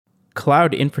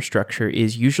cloud infrastructure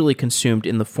is usually consumed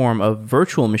in the form of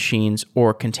virtual machines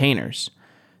or containers.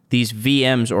 These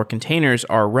VMs or containers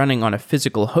are running on a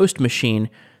physical host machine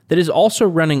that is also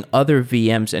running other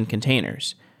VMs and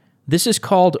containers. This is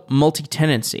called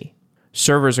multi-tenancy.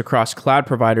 Servers across cloud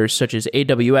providers such as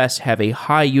AWS have a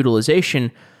high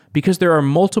utilization because there are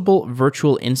multiple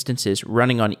virtual instances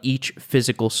running on each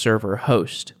physical server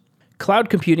host. Cloud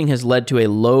computing has led to a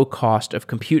low cost of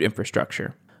compute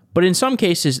infrastructure. But in some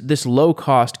cases, this low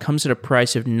cost comes at a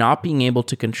price of not being able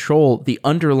to control the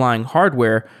underlying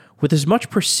hardware with as much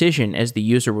precision as the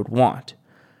user would want.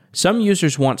 Some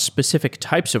users want specific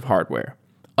types of hardware.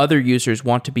 Other users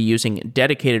want to be using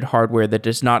dedicated hardware that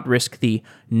does not risk the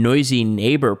noisy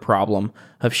neighbor problem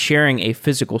of sharing a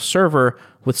physical server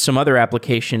with some other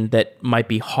application that might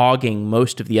be hogging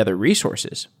most of the other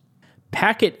resources.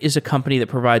 Packet is a company that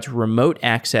provides remote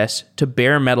access to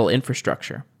bare metal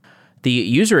infrastructure. The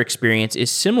user experience is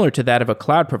similar to that of a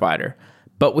cloud provider,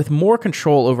 but with more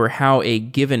control over how a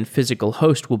given physical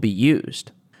host will be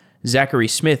used. Zachary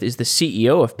Smith is the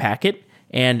CEO of Packet,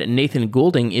 and Nathan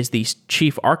Goulding is the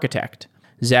chief architect.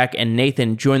 Zach and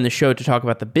Nathan join the show to talk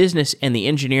about the business and the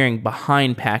engineering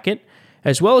behind Packet,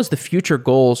 as well as the future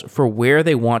goals for where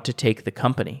they want to take the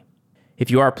company.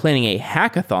 If you are planning a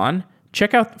hackathon,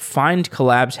 check out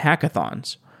FindCollabs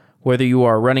hackathons. Whether you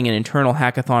are running an internal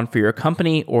hackathon for your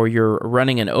company or you're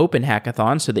running an open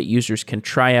hackathon so that users can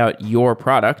try out your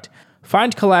product,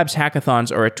 FindCollabs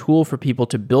hackathons are a tool for people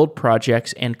to build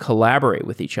projects and collaborate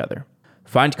with each other.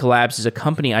 FindCollabs is a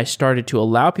company I started to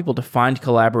allow people to find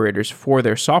collaborators for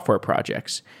their software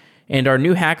projects. And our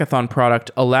new hackathon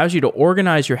product allows you to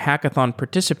organize your hackathon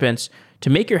participants to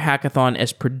make your hackathon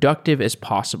as productive as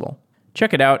possible.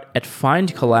 Check it out at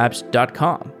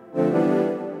findcollabs.com.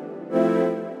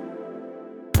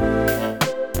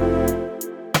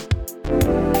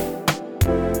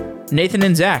 Nathan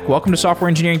and Zach, welcome to Software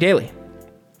Engineering Daily.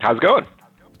 How's it going?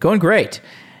 Going great.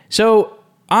 So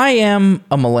I am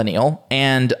a millennial,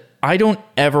 and I don't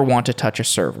ever want to touch a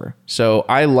server. So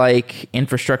I like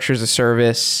infrastructure as a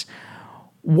service.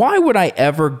 Why would I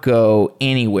ever go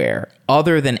anywhere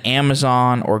other than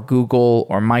Amazon or Google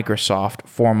or Microsoft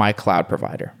for my cloud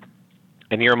provider?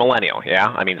 And you're a millennial, yeah?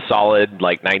 I mean, solid,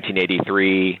 like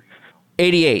 1983.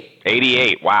 88.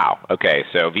 88, wow. Okay,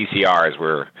 so VCRs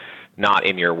were not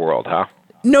in your world, huh?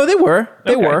 No, they were.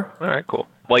 They were. All right, cool.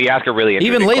 Well, you ask a really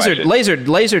interesting question. Even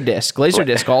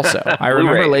Laserdisc also. I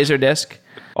remember Laserdisc.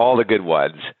 All the good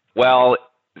ones. Well,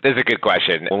 this is a good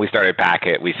question. When we started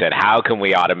Packet, we said, how can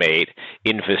we automate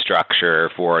infrastructure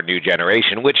for a new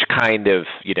generation, which kind of,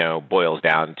 boils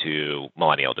down to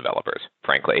millennial developers,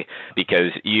 frankly,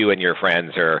 because you and your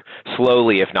friends are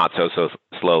slowly, if not so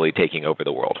slowly, taking over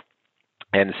the world.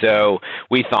 And so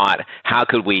we thought, how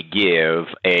could we give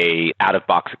a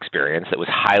out-of-box experience that was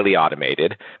highly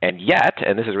automated and yet,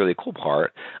 and this is a really cool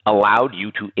part, allowed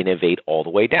you to innovate all the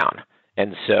way down?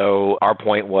 And so our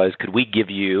point was, could we give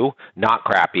you not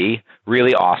crappy,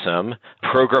 really awesome,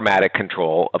 programmatic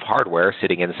control of hardware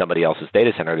sitting in somebody else's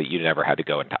data center that you never had to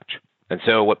go and touch? And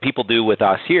so what people do with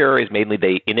us here is mainly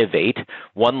they innovate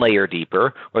one layer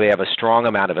deeper, where they have a strong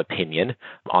amount of opinion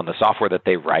on the software that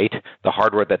they write, the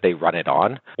hardware that they run it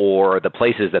on, or the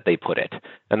places that they put it.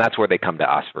 And that's where they come to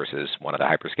us versus one of the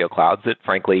hyperscale clouds that,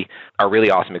 frankly, are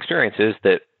really awesome experiences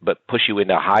but push you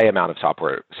into a high amount of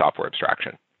software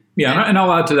abstraction. Yeah, and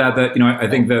I'll add to that I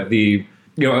think that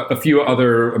a few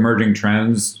other emerging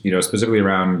trends, specifically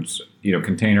around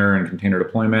container and container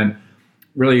deployment,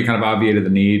 really kind of obviated the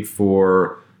need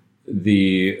for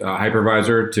the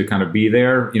hypervisor to kind of be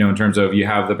there, in terms of you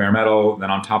have the bare metal, then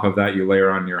on top of that you layer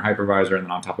on your hypervisor, and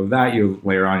then on top of that you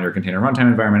layer on your container runtime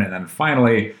environment, and then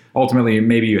finally, ultimately,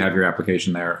 maybe you have your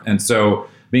application there. And so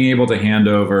being able to hand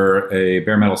over a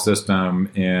bare metal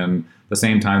system in the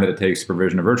same time that it takes to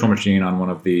provision a virtual machine on one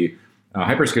of the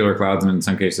hyperscaler clouds, and in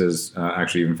some cases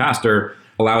actually even faster,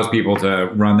 allows people to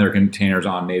run their containers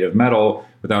on native metal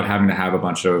without having to have a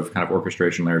bunch of kind of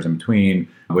orchestration layers in between,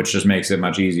 which just makes it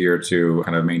much easier to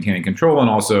kind of maintain and control, and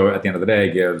also at the end of the day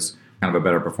gives kind of a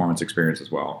better performance experience as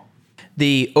well.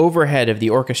 The overhead of the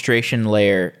orchestration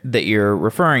layer that you're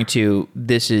referring to,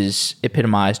 this is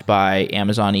epitomized by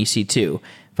Amazon EC2.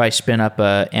 If I spin up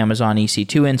a Amazon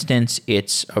EC2 instance,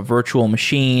 it's a virtual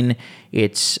machine.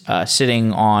 It's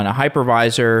sitting on a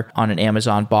hypervisor on an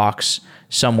Amazon box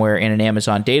somewhere in an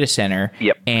Amazon data center.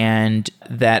 Yep. And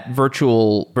that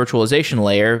virtualization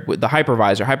layer, the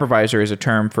hypervisor. Hypervisor is a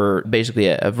term for basically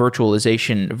a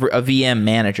virtualization, a VM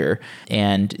manager.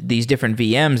 And these different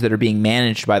VMs that are being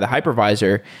managed by the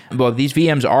hypervisor, well, these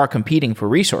VMs are competing for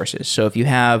resources. So if you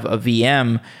have a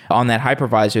VM on that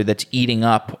hypervisor that's eating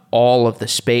up all of the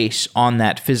space on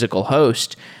that physical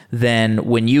host, then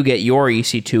when you get your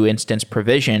EC2 instance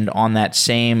provisioned on that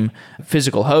same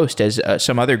physical host as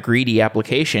some other greedy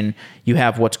application, you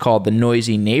have what's called the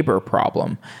noisy neighbor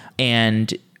problem.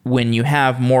 And when you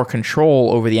have more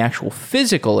control over the actual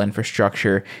physical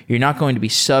infrastructure, you're not going to be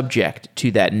subject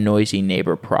to that noisy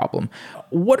neighbor problem.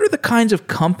 What are the kinds of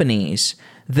companies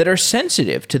that are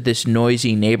sensitive to this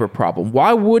noisy neighbor problem?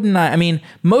 Why wouldn't I mean,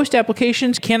 most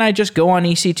applications, can't I just go on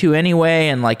EC2 anyway?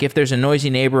 And like, if there's a noisy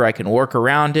neighbor, I can work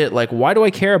around it. Like, why do I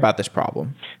care about this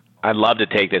problem? I'd love to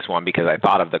take this one because I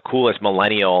thought of the coolest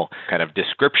millennial kind of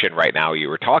description right now you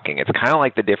were talking. It's kind of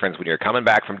like the difference when you're coming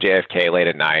back from JFK late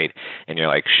at night and you're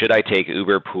like, should I take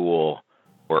Uber Pool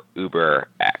or Uber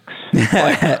X?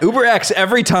 Like, Uber X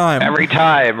every time. Every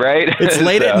time, right? It's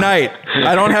late at night.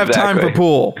 I don't have time for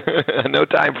pool. No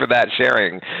time for that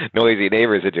sharing noisy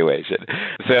neighbor situation.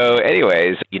 So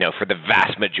anyways, for the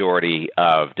vast majority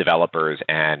of developers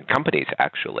and companies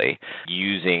actually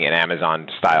using an Amazon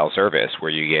style service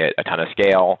where you get a ton of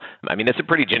scale. I mean, it's a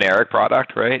pretty generic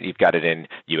product, right? You've got it in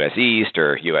US East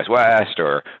or US West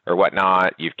or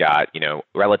whatnot. You've got,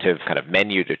 relative kind of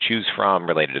menu to choose from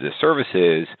related to the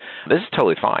services. This is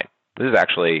totally fine. This is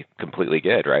actually completely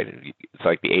good, right? It's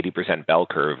like the 80% bell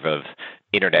curve of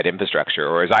internet infrastructure,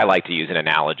 or as I like to use an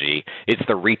analogy, it's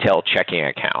the retail checking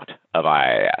account of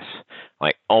IaaS.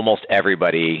 Like almost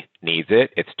everybody needs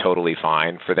it. It's totally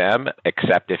fine for them,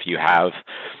 except if you have,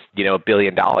 $1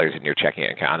 billion in your checking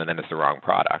account and then it's the wrong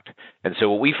product. And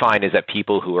so what we find is that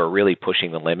people who are really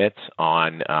pushing the limits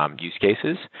on use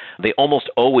cases, they almost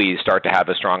always start to have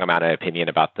a strong amount of opinion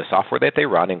about the software that they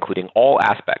run, including all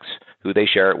aspects, who they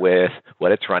share it with,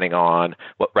 what it's running on,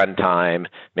 what runtime.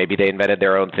 Maybe they invented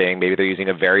their own thing. Maybe they're using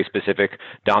a very specific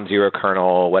DOM zero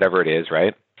kernel, whatever it is,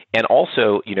 right? And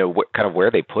also, kind of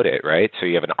where they put it, right? So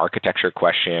you have an architecture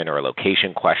question or a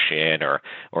location question or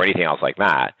anything else like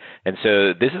that. And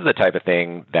so this is the type of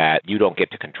thing that you don't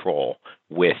get to control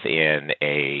within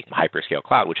a hyperscale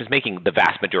cloud, which is making the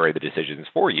vast majority of the decisions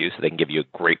for you so they can give you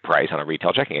a great price on a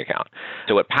retail checking account.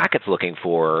 So what Packet's looking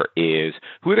for is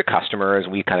who are the customers,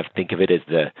 and we kind of think of it as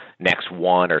the next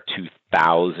 1,000 or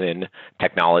 2,000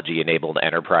 technology-enabled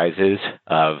enterprises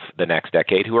of the next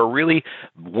decade who are really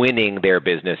winning their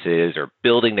businesses or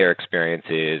building their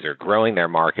experiences or growing their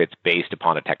markets based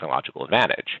upon a technological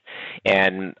advantage.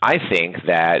 And I think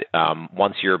that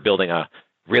once you're building a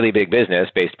really big business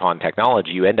based upon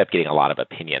technology, you end up getting a lot of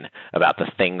opinion about the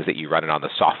things that you run on the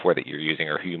software that you're using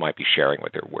or who you might be sharing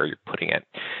with or where you're putting it.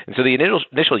 And so the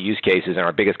initial use cases in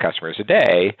our biggest customers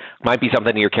today might be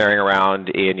something you're carrying around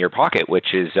in your pocket,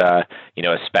 which is a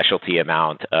specialty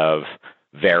amount of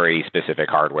very specific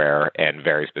hardware and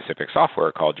very specific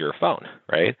software called your phone,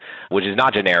 right? Which is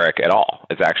not generic at all.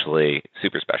 It's actually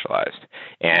super specialized.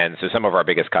 And so some of our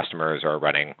biggest customers are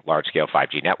running large-scale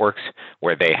 5G networks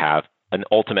where they have an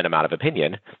ultimate amount of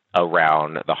opinion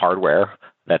around the hardware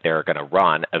that they're going to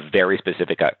run a very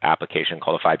specific application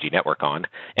called a 5G network on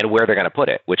and where they're going to put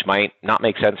it, which might not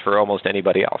make sense for almost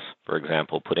anybody else. For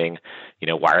example, putting,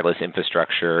 wireless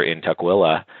infrastructure in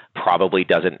Tukwila probably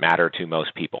doesn't matter to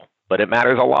most people, but it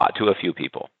matters a lot to a few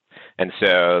people. And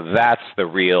so that's the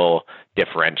real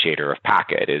differentiator of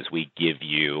Packet is we give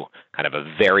you kind of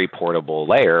a very portable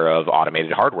layer of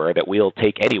automated hardware that we'll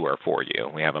take anywhere for you.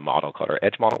 We have a model called our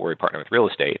Edge model where we partner with real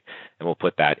estate, and we'll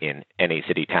put that in any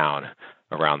city, town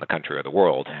around the country or the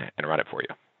world and run it for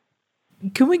you.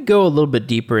 Can we go a little bit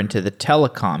deeper into the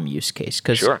telecom use case?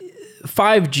 Because sure.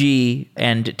 5G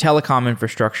and telecom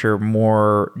infrastructure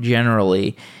more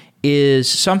generally is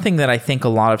something that I think a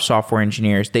lot of software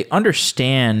engineers, they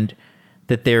understand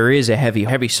that there is a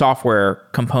heavy software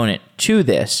component to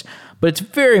this, but it's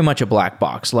very much a black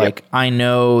box. Like, yep. I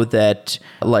know that,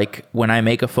 like, when I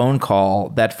make a phone call,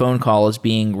 that phone call is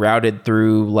being routed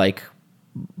through, like,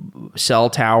 cell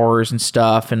towers and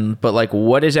stuff, but, like,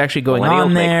 what is actually going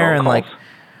on there? And, like,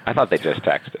 I thought they just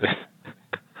texted.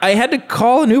 I had to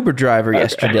call an Uber driver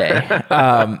yesterday.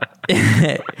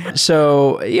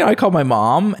 So, I called my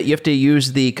mom. You have to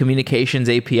use the communications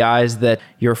APIs that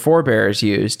your forebears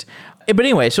used. But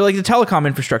anyway, so like the telecom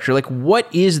infrastructure, like what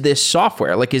is this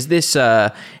software? Like, is this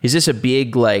a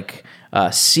big like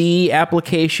C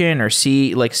application or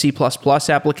C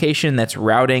application that's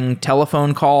routing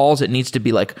telephone calls? It needs to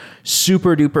be like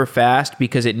super duper fast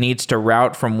because it needs to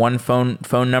route from one phone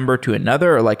number to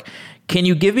another. Or like, Can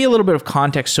you give me a little bit of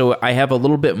context so I have a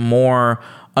little bit more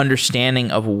understanding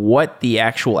of what the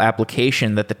actual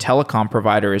application that the telecom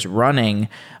provider is running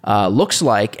looks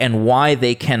like, and why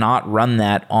they cannot run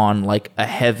that on like a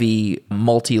heavy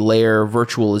multi-layer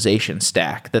virtualization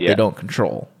stack that they don't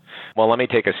control? Well, let me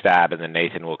take a stab, and then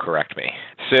Nathan will correct me.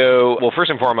 So, well, first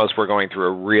and foremost, we're going through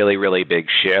a really, really big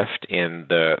shift in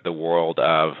the world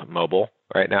of mobile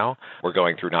right now. We're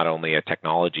going through not only a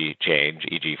technology change,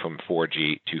 e.g. from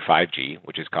 4G to 5G,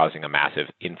 which is causing a massive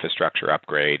infrastructure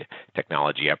upgrade,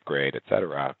 technology upgrade, et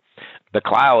cetera. The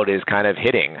cloud is kind of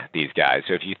hitting these guys.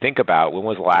 So if you think about when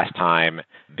was the last time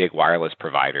big wireless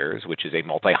providers, which is a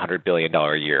multi-$100 billion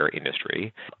a year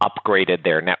industry, upgraded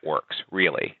their networks,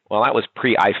 really? Well, that was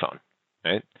pre-iPhone,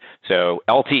 right? So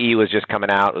LTE was just coming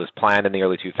out. It was planned in the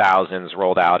early 2000s,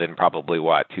 rolled out in probably,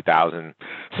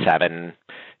 2007,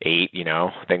 8,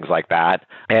 things like that.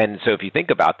 And so if you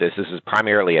think about this is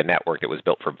primarily a network that was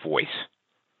built for voice.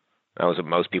 That was what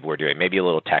most people were doing, maybe a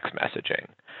little text messaging.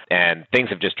 And things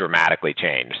have just dramatically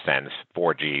changed since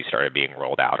 4G started being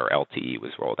rolled out or LTE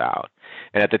was rolled out.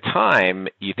 And at the time,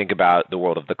 you think about the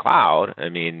world of the cloud, I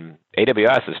mean,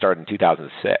 AWS was started in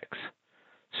 2006.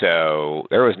 So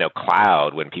there was no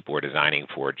cloud when people were designing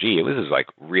 4G. It was like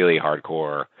really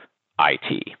hardcore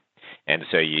IT. And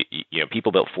so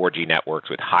people built 4G networks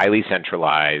with highly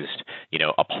centralized,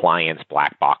 appliance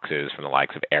black boxes from the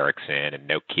likes of Ericsson and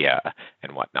Nokia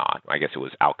and whatnot. I guess it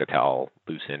was Alcatel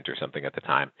Lucent or something at the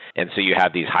time. And so you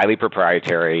have these highly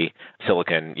proprietary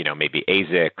silicon, maybe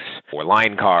ASICs or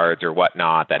line cards or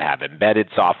whatnot that have embedded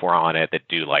software on it that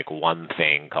do like one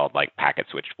thing called like packet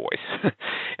switched voice.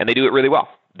 And they do it really well.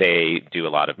 They do a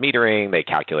lot of metering. They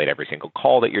calculate every single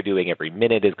call that you're doing, every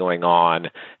minute is going on,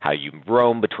 how you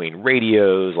roam between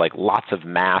radios, like lots of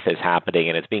math is happening,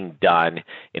 and it's being done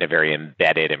in a very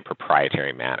embedded and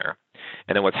proprietary manner.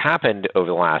 And then what's happened over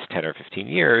the last 10 or 15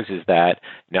 years is that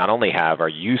not only have our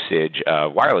usage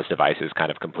of wireless devices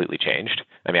kind of completely changed.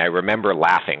 I mean, I remember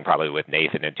laughing probably with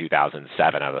Nathan in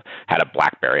 2007. I had a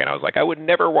BlackBerry, and I was like, I would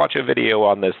never watch a video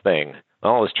on this thing.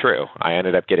 Well, it was true. I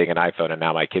ended up getting an iPhone, and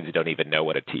now my kids don't even know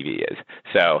what a TV is.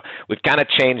 So we've kind of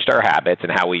changed our habits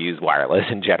and how we use wireless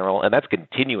in general, and that's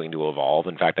continuing to evolve.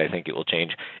 In fact, I think it will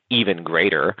change even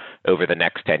greater over the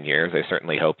next 10 years. I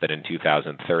certainly hope that in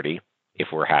 2030, if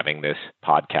we're having this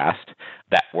podcast,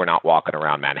 that we're not walking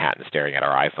around Manhattan staring at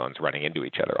our iPhones running into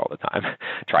each other all the time,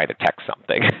 trying to text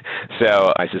something.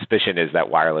 So my suspicion is that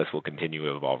wireless will continue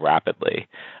to evolve rapidly.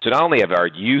 So not only have our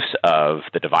use of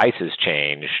the devices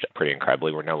changed pretty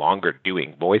incredibly, we're no longer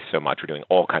doing voice so much, we're doing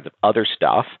all kinds of other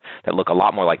stuff that look a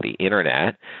lot more like the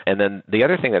internet. And then the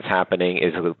other thing that's happening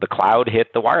is the cloud hit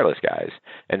the wireless guys.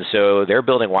 And so they're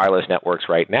building wireless networks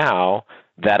right now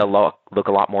that look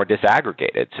a lot more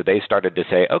disaggregated. So they started to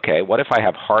say, okay, what if I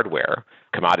have hardware,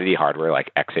 commodity hardware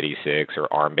like x86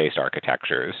 or ARM-based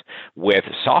architectures with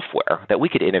software that we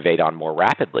could innovate on more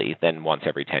rapidly than once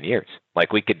every 10 years?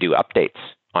 Like we could do updates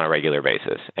on a regular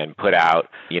basis and put out,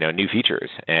 new features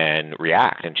and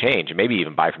react and change and maybe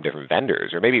even buy from different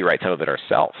vendors or maybe write some of it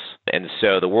ourselves. And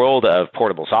so the world of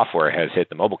portable software has hit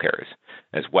the mobile carriers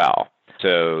as well.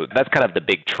 So that's kind of the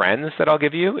big trends that I'll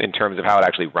give you in terms of how it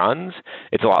actually runs.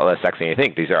 It's a lot less sexy than you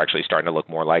think. These are actually starting to look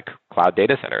more like cloud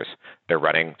data centers. They're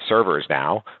running servers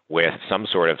now with some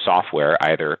sort of software,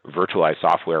 either virtualized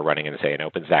software running in, say, an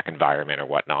OpenStack environment or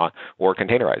whatnot, or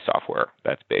containerized software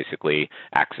that's basically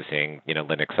accessing,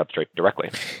 Linux substrate directly.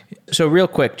 So real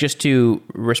quick, just to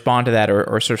respond to that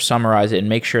or sort of summarize it and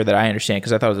make sure that I understand,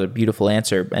 because I thought it was a beautiful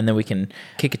answer, and then we can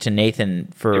kick it to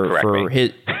Nathan for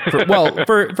his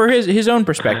own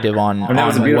perspective on. That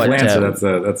was a beautiful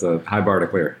answer. That's a high bar to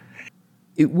clear.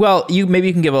 Well, you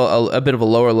can give a bit of a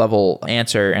lower level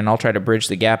answer, and I'll try to bridge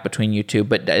the gap between you two.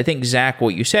 But I think, Zach,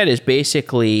 what you said is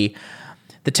basically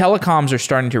the telecoms are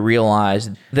starting to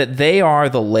realize that they are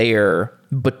the layer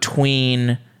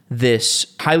between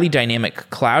this highly dynamic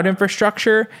cloud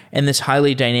infrastructure and this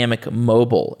highly dynamic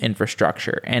mobile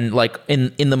infrastructure. And like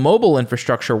in the mobile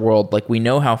infrastructure world, like we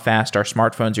know how fast our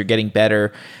smartphones are getting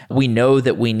better. We know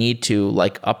that we need to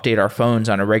like update our phones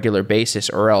on a regular basis,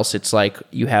 or else it's like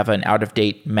you have an out of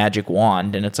date magic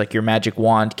wand, and it's like your magic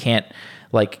wand can't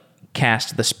like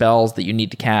cast the spells that you need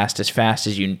to cast as fast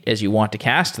as you want to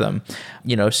cast them,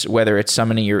 whether it's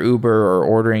summoning your Uber or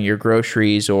ordering your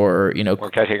groceries or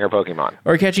catching your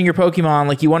Pokemon.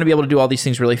 Like you want to be able to do all these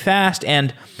things really fast,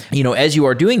 and as you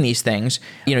are doing these things,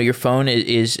 your phone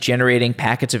is generating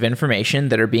packets of information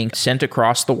that are being sent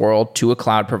across the world to a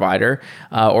cloud provider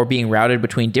or being routed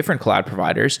between different cloud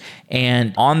providers,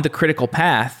 and on the critical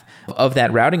path of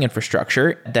that routing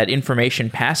infrastructure, that information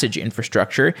passage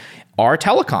infrastructure, are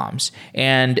telecoms,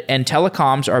 and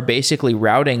telecoms are basically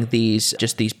routing these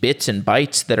bits and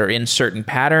bytes that are in certain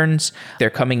patterns. They're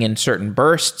coming in certain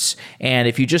bursts, and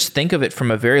if you just think of it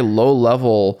from a very low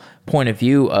level point of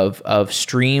view of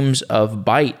streams of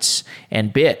bytes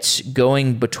and bits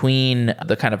going between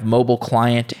the kind of mobile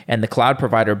client and the cloud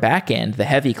provider backend, the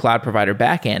heavy cloud provider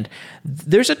backend,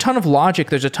 there's a ton of logic,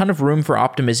 there's a ton of room for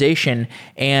optimization,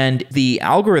 and the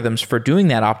algorithms for doing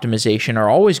that optimization are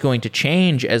always going to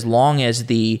change as long as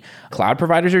the cloud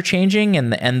providers are changing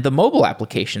and the mobile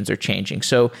applications are changing.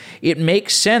 So it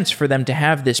makes sense for them to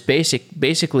have this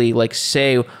basically like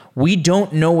say, we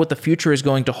don't know what the future is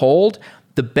going to hold.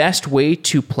 The best way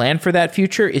to plan for that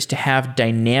future is to have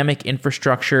dynamic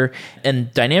infrastructure,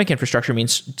 and dynamic infrastructure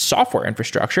means software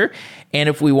infrastructure. And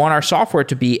if we want our software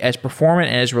to be as performant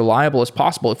and as reliable as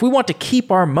possible, if we want to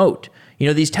keep our moat,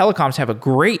 these telecoms have a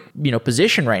great,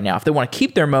 position right now. If they want to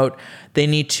keep their moat, they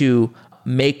need to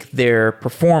make their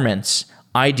performance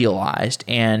idealized,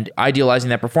 and idealizing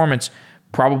that performance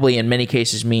probably in many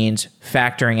cases means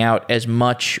factoring out as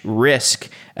much risk,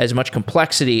 as much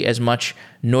complexity, as much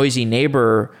noisy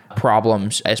neighbor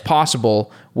problems as possible,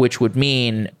 which would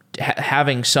mean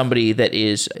having somebody that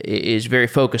is very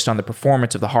focused on the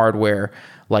performance of the hardware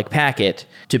like Packet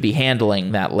to be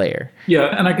handling that layer.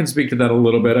 Yeah, and I can speak to that a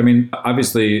little bit. I mean,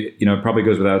 obviously, it probably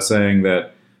goes without saying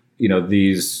that,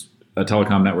 these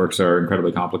telecom networks are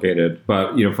incredibly complicated,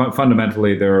 but,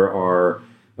 fundamentally there are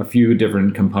a few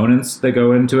different components that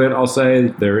go into it, I'll say.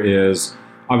 There is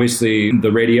obviously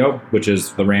the radio, which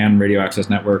is the RAN, radio access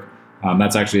network.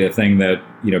 That's actually a thing that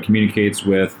communicates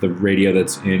with the radio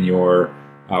that's in your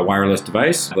wireless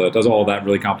device. It does all that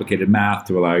really complicated math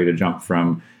to allow you to jump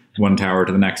from one tower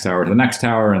to the next tower to the next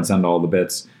tower and send all the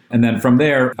bits. And then from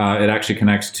there, it actually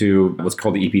connects to what's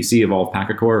called the EPC, Evolved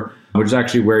Packet Core, which is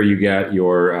actually where you get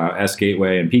your S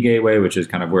gateway and P gateway, which is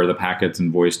kind of where the packets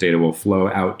and voice data will flow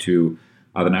out to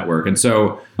the network. And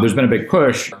so there's been a big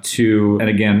push to, and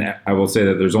again, I will say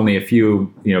that there's only a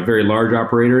few, very large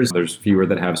operators. There's fewer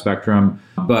that have spectrum,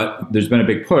 but there's been a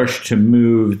big push to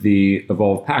move the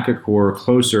Evolved Packet Core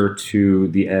closer to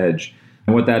the edge.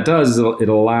 And what that does is it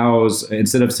allows,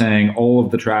 instead of saying all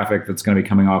of the traffic that's going to be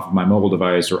coming off of my mobile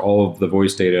device or all of the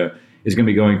voice data is going to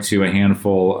be going to a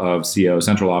handful of CO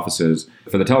central offices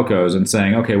for the telcos and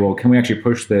saying, okay, well, can we actually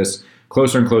push this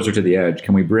closer and closer to the edge?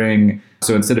 Can we bring,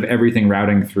 so instead of everything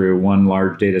routing through one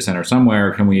large data center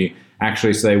somewhere, can we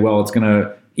actually say, well, it's going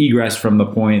to egress from the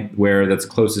point where that's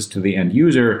closest to the end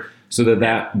user, so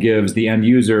that gives the end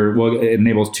user, well, it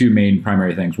enables two main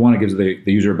primary things. One, it gives the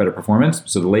user a better performance.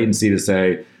 So the latency to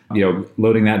say,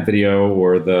 loading that video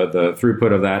or the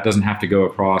throughput of that doesn't have to go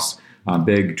across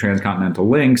big transcontinental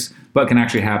links, but can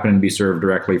actually happen and be served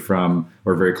directly from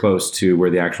or very close to where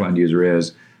the actual end user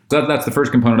is. So that's the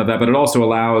first component of that, but it also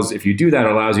allows, if you do that,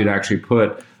 it allows you to actually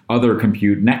put other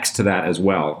compute next to that as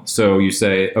well. So you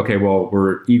say, okay, well,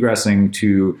 we're egressing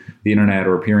to the internet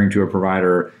or peering to a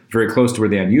provider very close to where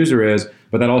the end user is,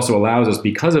 but that also allows us,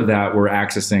 because of that, we're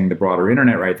accessing the broader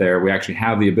internet right there. We actually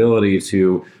have the ability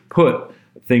to put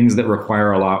things that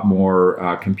require a lot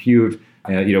more compute,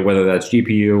 whether that's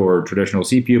GPU or traditional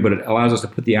CPU, but it allows us to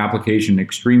put the application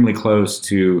extremely close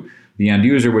to the end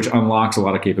user, which unlocks a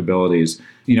lot of capabilities,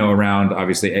 around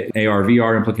obviously AR,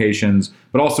 VR implications,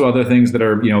 but also other things that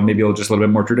are, maybe just a little bit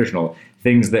more traditional,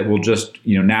 things that will just,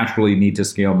 naturally need to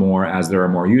scale more as there are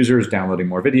more users downloading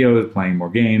more videos, playing more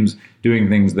games, doing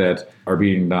things that are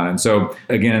being done. And so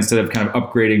again, instead of kind of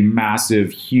upgrading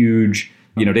massive, huge,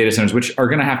 data centers, which are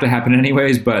going to have to happen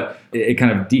anyways, but it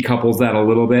kind of decouples that a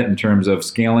little bit in terms of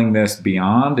scaling this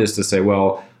beyond, is to say,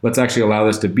 well, let's actually allow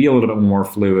this to be a little bit more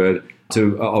fluid,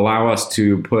 to allow us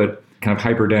to put kind of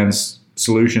hyperdense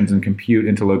solutions and compute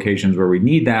into locations where we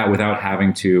need that without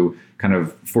having to kind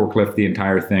of forklift the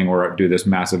entire thing or do this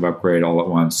massive upgrade all at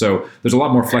once. So there's a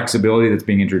lot more flexibility that's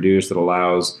being introduced that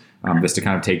allows this to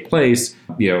kind of take place,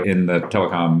 in the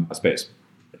telecom space.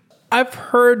 I've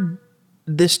heard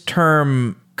this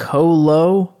term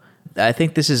colo. I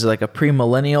think this is like a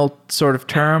premillennial sort of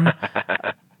term.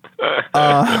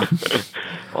 Well,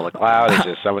 the cloud is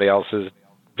just somebody else's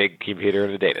big computer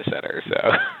in a data center.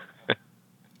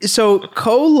 So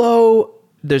colo,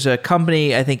 there's a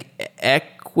company, I think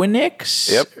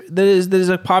Equinix. Yep. That is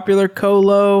a popular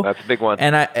colo. That's a big one.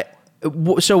 And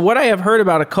so what I have heard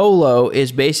about a colo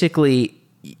is basically,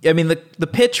 I mean, the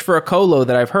pitch for a colo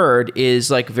that I've heard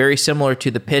is like very similar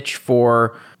to the pitch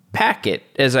for Packet,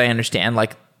 as I understand.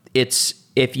 Like, it's,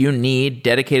 if you need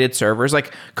dedicated servers,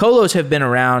 like colos have been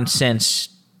around since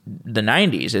the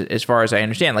 90s, as far as I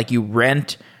understand. Like, you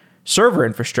rent server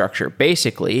infrastructure,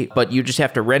 basically, but you just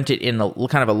have to rent it in a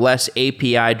kind of a less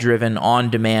API-driven,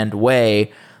 on-demand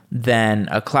way than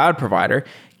a cloud provider.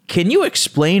 Can you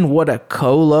explain what a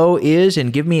colo is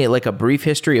and give me like a brief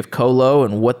history of colo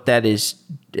and what that is,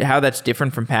 how that's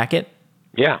different from Packet?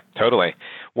 Yeah, totally.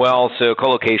 Well, so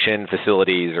colocation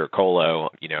facilities or colo,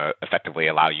 effectively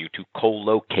allow you to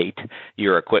co-locate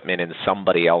your equipment in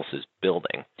somebody else's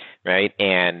building, right?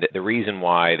 And the reason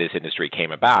why this industry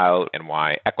came about and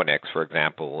why Equinix, for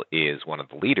example, is one of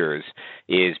the leaders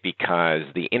is because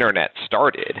the internet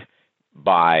started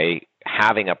by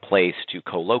having a place to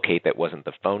co-locate that wasn't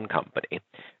the phone company,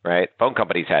 right? Phone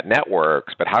companies had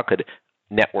networks, but how could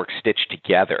networks stitch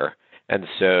together? And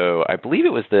so I believe it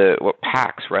was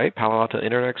PAX, right? Palo Alto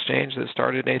Internet Exchange that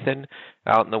started, Nathan,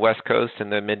 out in the West Coast in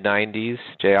the mid-90s,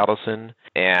 Jay Adelson.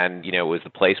 And, it was the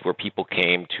place where people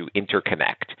came to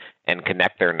interconnect and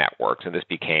connect their networks. And this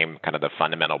became kind of the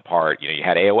fundamental part. You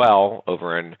had AOL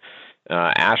over in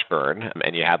Ashburn,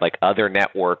 and you had like other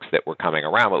networks that were coming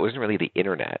around, but it wasn't really the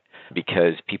internet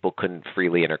because people couldn't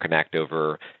freely interconnect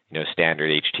over,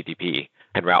 standard HTTP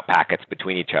and route packets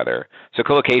between each other. So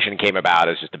colocation came about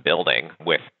as just a building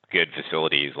with good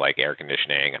facilities like air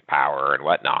conditioning and power and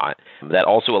whatnot that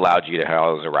also allowed you to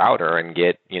house a router and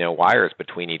get, wires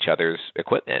between each other's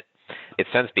equipment. It's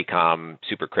since become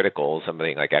super critical.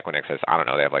 Something like Equinix has,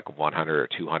 they have like 100 or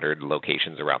 200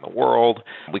 locations around the world.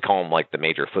 We call them like the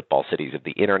major football cities of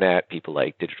the internet. People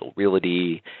like Digital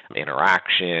Realty,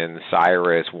 Interaction,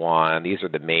 CyrusOne. These are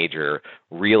the major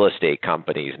real estate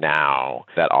companies now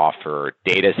that offer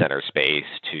data center space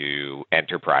to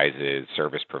enterprises,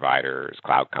 service providers,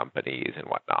 cloud companies, and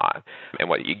whatnot. And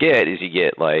what you get is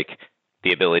like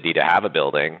the ability to have a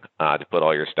building, to put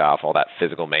all your stuff, all that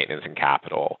physical maintenance and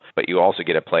capital, but you also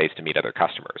get a place to meet other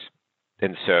customers.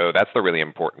 And so that's the really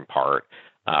important part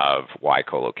of why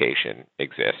colocation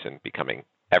exists and becoming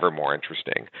ever more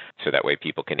interesting. So that way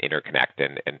people can interconnect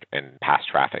and pass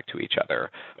traffic to each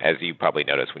other. As you probably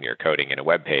notice when you're coding in a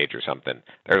web page or something,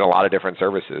 there's a lot of different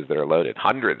services that are loaded,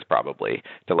 hundreds probably,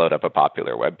 to load up a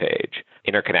popular web page.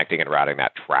 Interconnecting and routing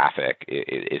that traffic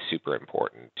is super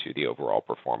important to the overall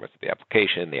performance of the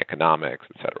application, the economics,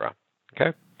 et cetera.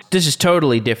 Okay. This is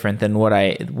totally different than what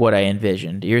I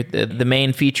envisioned. The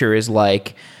main feature is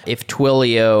like if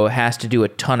Twilio has to do a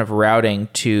ton of routing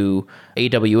to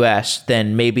AWS,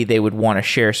 then maybe they would want to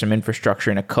share some infrastructure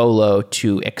in a colo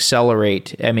to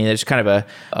accelerate. I mean, there's kind of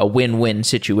a win-win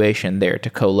situation there to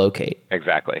co-locate.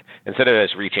 Exactly. Instead of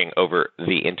just reaching over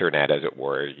the internet, as it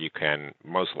were, you can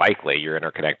most likely you're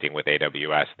interconnecting with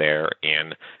AWS there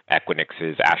in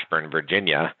Equinix's Ashburn,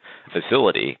 Virginia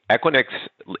facility. Equinix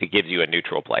gives you a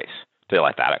neutral place to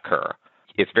let that occur.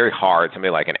 It's very hard.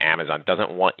 Somebody like an Amazon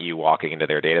doesn't want you walking into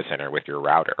their data center with your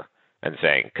router and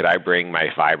saying, could I bring my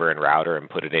fiber and router and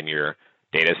put it in your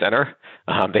data center?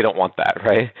 They don't want that,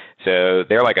 right? So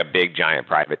they're like a big, giant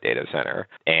private data center.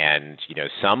 And,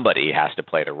 somebody has to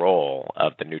play the role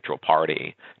of the neutral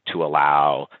party to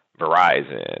allow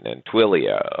Verizon and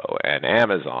Twilio and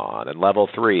Amazon and Level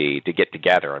 3 to get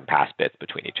together and pass bits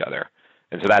between each other.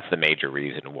 And so that's the major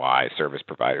reason why service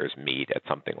providers meet at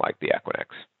something like the Equinix.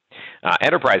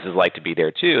 Enterprises like to be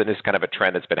there too, and this is kind of a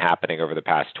trend that's been happening over the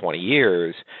past 20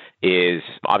 years is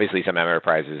obviously some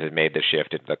enterprises have made the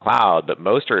shift into the cloud, but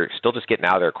most are still just getting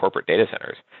out of their corporate data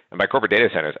centers. And by corporate data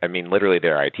centers, I mean literally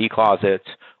their IT closets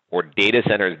or data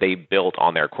centers they built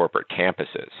on their corporate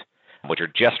campuses, which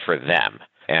are just for them.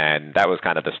 And that was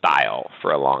kind of the style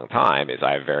for a long time is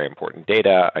I have very important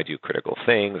data, I do critical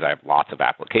things, I have lots of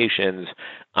applications,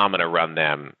 I'm going to run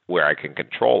them where I can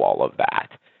control all of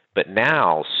that. But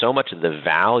now so much of the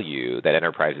value that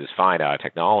enterprises find out of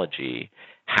technology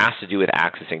has to do with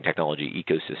accessing technology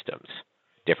ecosystems.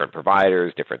 Different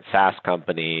providers, different SaaS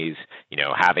companies,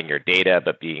 having your data,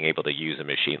 but being able to use a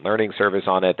machine learning service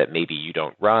on it that maybe you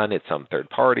don't run, it's some third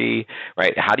party,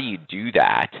 right? How do you do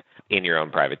that in your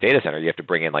own private data center? You have to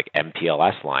bring in like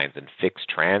MPLS lines and fixed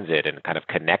transit and kind of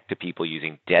connect to people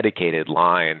using dedicated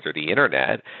lines or the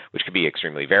internet, which could be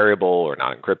extremely variable or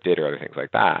not encrypted or other things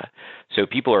like that. So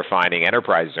people are finding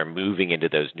enterprises are moving into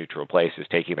those neutral places,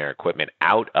 taking their equipment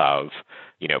out of,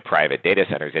 private data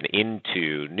centers and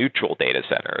into neutral data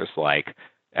centers like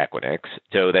Equinix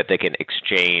so that they can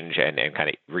exchange and kind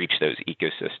of reach those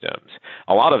ecosystems.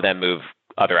 A lot of them move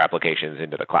other applications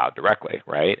into the cloud directly,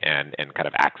 right? And kind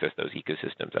of access those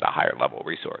ecosystems at a higher level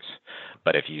resource.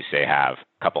 But if you say have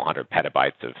a couple hundred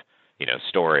petabytes of,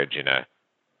 storage in a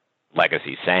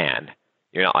legacy SAN,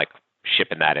 you're not like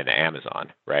shipping that into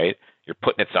Amazon, right? You're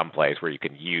putting it someplace where you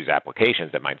can use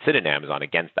applications that might sit in Amazon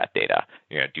against that data.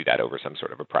 You're going to do that over some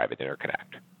sort of a private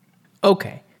interconnect.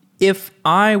 Okay. If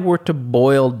I were to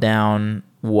boil down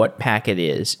what Packet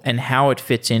is and how it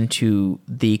fits into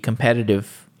the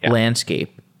competitive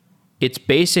landscape, it's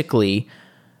basically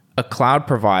a cloud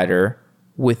provider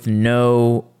with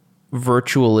no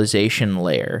virtualization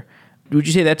layer. Would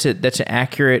you say that's an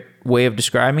accurate way of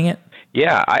describing it?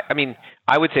 Yeah, I mean,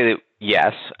 I would say that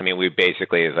yes. I mean, we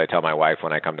basically, as I tell my wife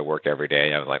when I come to work every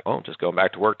day, I was like, oh, just going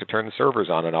back to work to turn the servers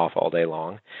on and off all day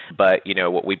long. But,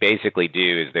 what we basically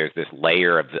do is there's this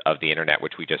layer of the internet,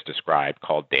 which we just described,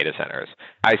 called data centers.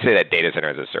 I say that data center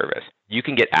as a service. You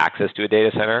can get access to a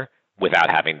data center without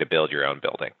having to build your own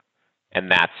building. And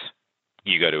that's,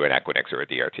 you go to an Equinix or a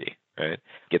DRT, right?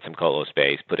 Get some colo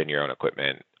space, put in your own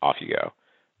equipment, off you go.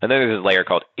 And then there's this layer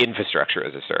called infrastructure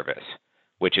as a service,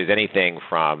 which is anything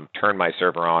from turn my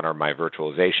server on or my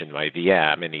virtualization, my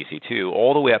VM in EC2,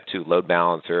 all the way up to load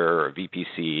balancer or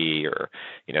VPC or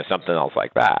something else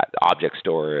like that, object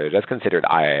storage. That's considered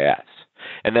IaaS.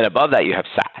 And then above that, you have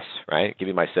SaaS, right? Give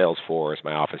me my Salesforce,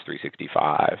 my Office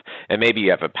 365, and maybe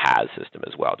you have a PaaS system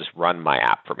as well. Just run my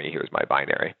app for me. Here's my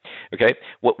binary. Okay.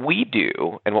 What we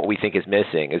do and what we think is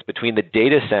missing is between the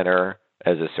data center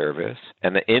as a service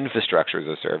and the infrastructure as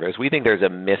a service, we think there's a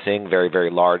missing very, very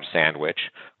large sandwich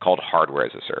called hardware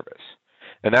as a service.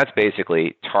 And that's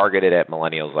basically targeted at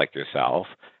millennials like yourself.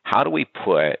 How do we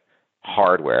put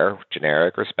hardware,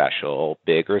 generic or special,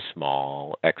 big or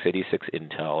small, x86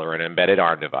 Intel or an embedded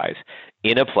ARM device,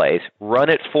 in a place, run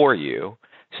it for you,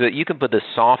 so that you can put the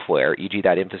software, e.g.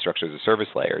 that infrastructure as a service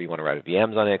layer. You want to write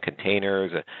VMs on it,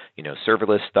 containers,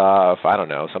 serverless stuff, I don't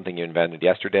know, something you invented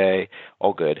yesterday,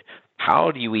 all good.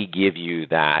 How do we give you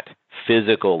that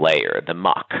physical layer, the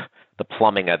muck, the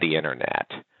plumbing of the internet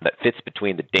that fits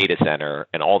between the data center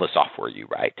and all the software you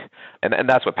write? And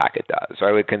that's what Packet does. So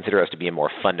I would consider us to be a more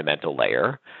fundamental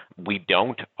layer. We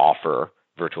don't offer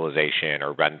virtualization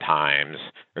or runtimes.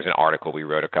 There's an article we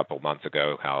wrote a couple months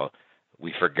ago how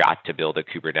we forgot to build a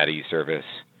Kubernetes service,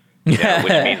 which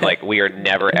means like we are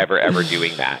never, ever, ever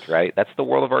doing that, right? That's the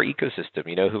world of our ecosystem.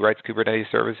 You know who writes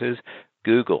Kubernetes services?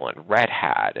 Google and Red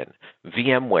Hat and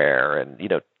VMware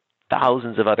and,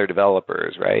 thousands of other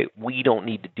developers, right? We don't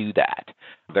need to do that.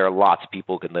 There are lots of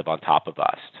people who can live on top of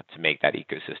us to make that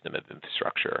ecosystem of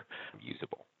infrastructure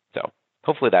usable. So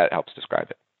hopefully that helps describe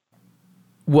it.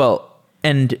 Well,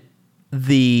 and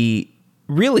the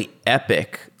really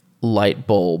epic light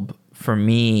bulb for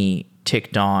me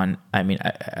ticked on. I mean,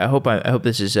 I hope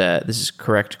this is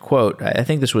correct quote. I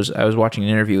think I was watching an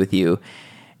interview with you,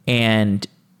 and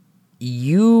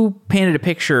you painted a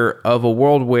picture of a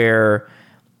world where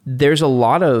there's a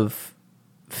lot of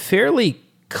fairly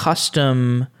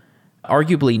custom,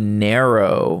 arguably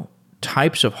narrow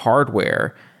types of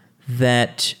hardware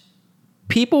that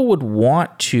people would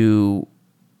want to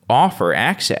offer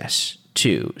access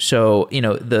to. So,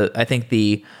 I think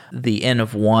the N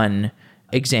of one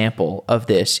example of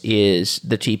this is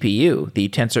the TPU, the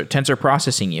tensor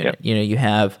processing unit. Yep. You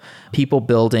have people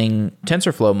building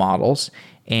TensorFlow models,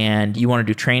 and you want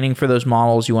to do training for those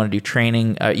models. You want to do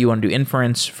training. You want to do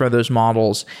inference for those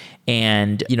models.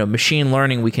 And machine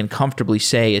learning, we can comfortably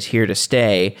say, is here to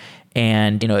stay.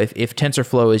 And if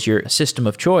TensorFlow is your system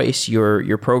of choice,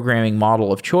 your programming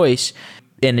model of choice,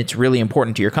 and it's really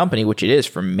important to your company, which it is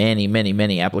for many, many,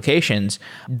 many applications,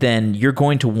 then you're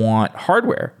going to want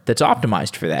hardware that's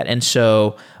optimized for that. And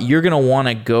so you're going to want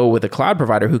to go with a cloud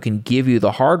provider who can give you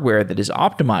the hardware that is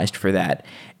optimized for that.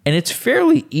 And it's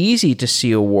fairly easy to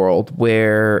see a world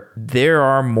where there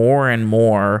are more and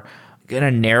more kind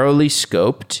of narrowly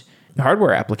scoped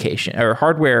hardware application or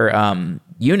hardware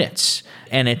units.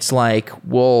 And it's like,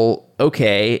 well,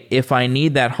 okay, if I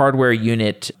need that hardware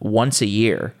unit once a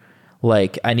year,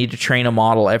 like I need to train a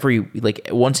model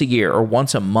once a year or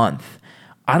once a month,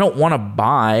 I don't want to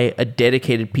buy a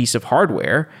dedicated piece of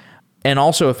hardware. And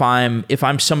also if I'm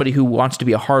somebody who wants to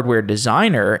be a hardware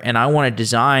designer and I want to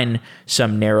design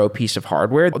some narrow piece of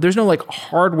hardware, there's no like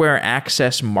hardware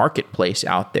access marketplace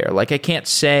out there. Like I can't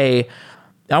say,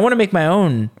 I want to make my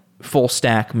own full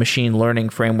stack machine learning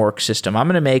framework system. I'm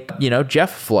going to make,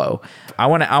 JeffFlow. I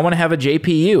want to have a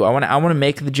JPU. I want to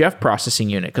make the Jeff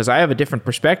processing unit because I have a different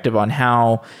perspective on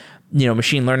how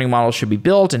machine learning models should be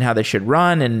built and how they should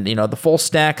run and, the full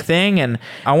stack thing. And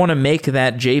I want to make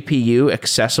that JPU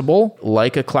accessible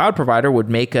like a cloud provider would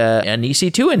make an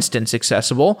EC2 instance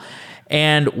accessible.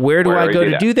 And where do I go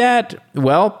to do that?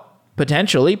 Well,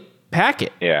 potentially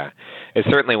Packet. Yeah. It's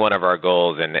certainly one of our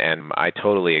goals, and I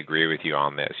totally agree with you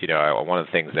on this. One of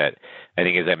the things that I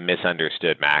think is a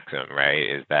misunderstood maxim, right,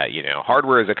 is that,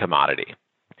 hardware is a commodity.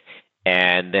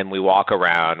 And then we walk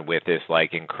around with this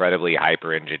like incredibly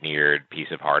hyper-engineered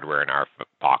piece of hardware in our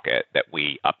pocket that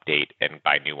we update and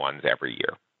buy new ones every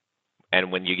year.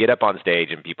 And when you get up on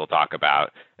stage and people talk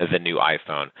about the new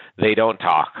iPhone, they don't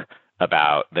talk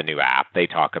about the new app. They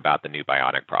talk about the new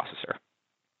Bionic processor.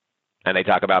 And they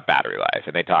talk about battery life,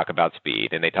 and they talk about speed,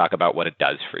 and they talk about what it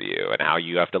does for you and how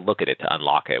you have to look at it to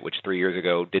unlock it, which 3 years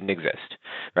ago didn't exist,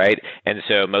 right? And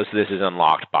so most of this is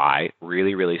unlocked by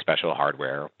really, really special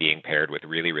hardware being paired with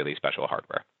really, really special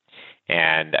hardware.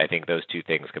 And I think those two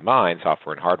things combined,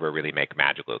 software and hardware, really make a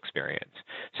magical experience.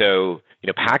 So,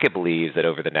 Packet believes that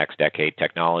over the next decade,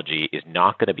 technology is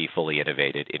not going to be fully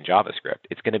innovated in JavaScript.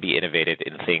 It's going to be innovated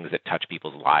in things that touch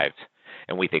people's lives.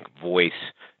 And we think voice,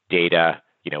 data,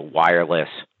 wireless,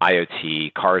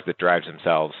 IoT, cars that drive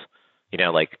themselves,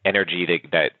 like energy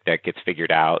that gets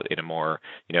figured out in a more,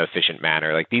 efficient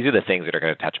manner. Like these are the things that are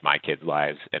going to touch my kids'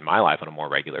 lives and my life on a more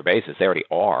regular basis. They already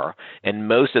are. And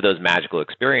most of those magical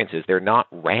experiences, they're not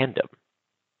random,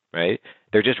 right?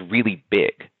 They're just really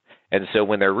big. And so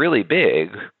when they're really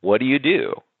big, what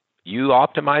do? You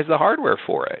optimize the hardware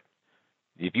for it.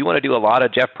 If you want to do a lot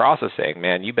of Jeff processing,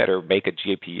 man, you better make a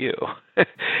GPU.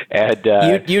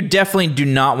 And you definitely do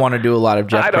not want to do a lot of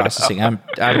Jeff processing. I'm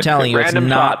telling you, it's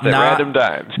not random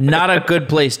times. Not a good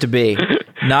place to be.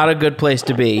 Not a good place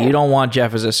to be. You don't want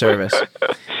Jeff as a service.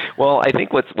 Well, I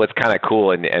think what's kind of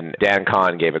cool, and Dan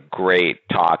Kahn gave a great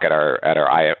talk at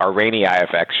our rainy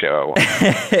IFX show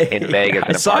in Vegas.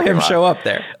 I saw him show up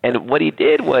there. And what he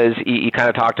did was he kind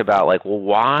of talked about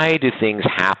why do things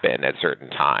happen at certain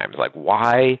times? Like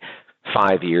why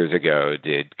 5 years ago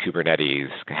did Kubernetes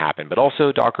happen, but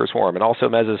also Docker Swarm and also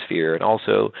Mesosphere and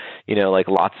also,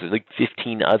 lots of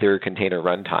 15 other container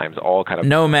runtimes all kind of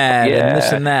Nomad and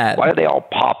this and that. Why did they all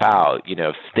pop out,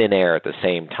 thin air at the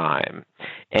same time?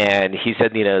 And he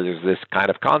said, there's this kind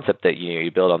of concept that,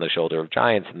 you build on the shoulder of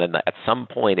giants, and then at some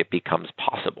point it becomes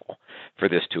possible for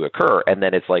this to occur. And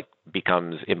then it's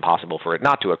becomes impossible for it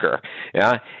not to occur.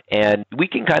 Yeah. And we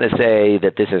can kind of say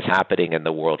that this is happening in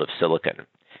the world of silicon,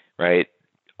 right?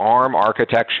 ARM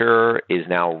architecture is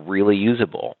now really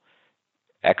usable.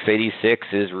 x86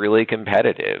 is really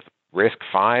competitive.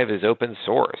 RISC-V is open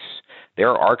source. There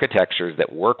are architectures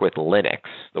that work with Linux.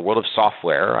 The world of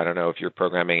software, I don't know if you're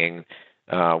programming in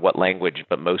what language,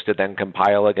 but most of them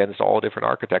compile against all different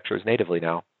architectures natively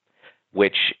now,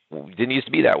 which didn't used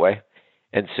to be that way.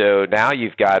 And so now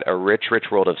you've got a rich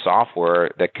world of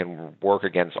software that can work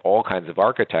against all kinds of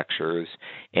architectures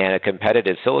and a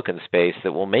competitive silicon space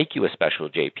that will make you a special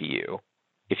GPU.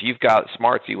 If you've got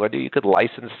smarts you want to do, you could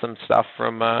license some stuff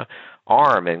from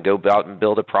ARM and go out and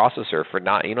build a processor for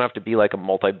you don't have to be like a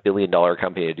multi-billion-dollar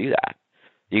company to do that.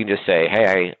 You can just say,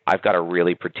 hey, I've got a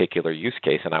really particular use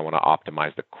case and I want to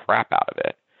optimize the crap out of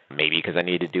it. Maybe because I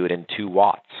need to do it in 2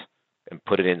 watts and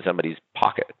put it in somebody's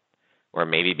pocket. Or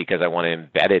maybe because I want to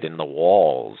embed it in the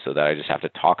walls so that I just have to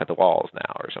talk at the walls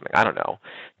now or something. I don't know.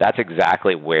 That's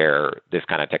exactly where this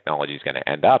kind of technology is going to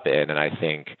end up in. And I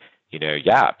think,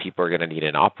 people are going to need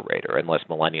an operator unless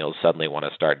millennials suddenly want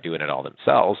to start doing it all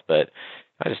themselves. But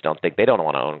I just don't think they don't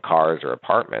want to own cars or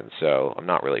apartments. So I'm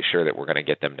not really sure that we're going to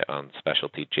get them to own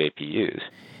specialty GPUs.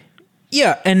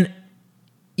 Yeah. And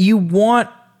you want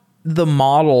the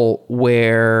model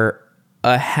where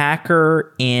a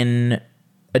hacker in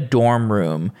a dorm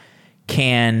room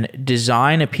can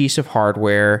design a piece of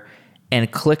hardware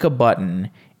and click a button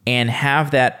and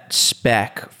have that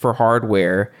spec for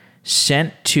hardware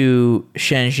sent to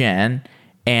Shenzhen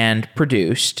and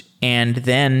produced and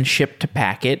then shipped to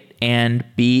Packet and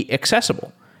be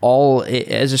accessible all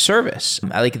as a service.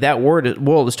 That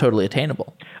world is totally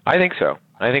attainable. I think so.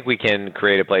 I think we can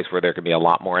create a place where there can be a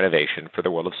lot more innovation for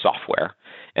the world of software,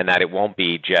 and that it won't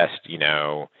be just,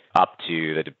 up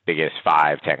to the biggest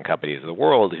 5-10 companies in the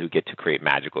world who get to create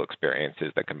magical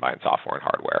experiences that combine software and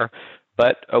hardware,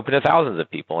 but open to thousands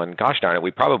of people. And gosh darn it,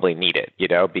 we probably need it,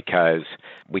 because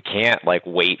we can't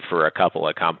wait for a couple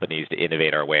of companies to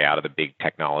innovate our way out of the big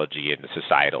technology and the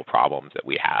societal problems that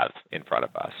we have in front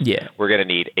of us. Yeah. We're going to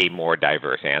need a more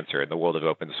diverse answer in the world of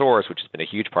open source, which has been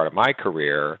a huge part of my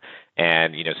career.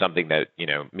 And, something that,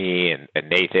 me and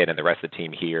Nathan and the rest of the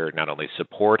team here not only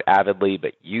support avidly,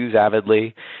 but use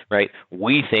avidly, right?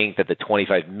 We think that the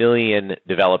 25 million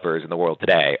developers in the world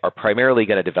today are primarily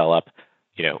going to develop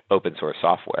open source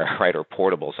software, right, or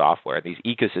portable software. These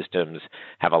ecosystems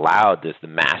have allowed the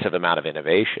massive amount of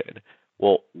innovation.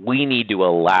 Well, we need to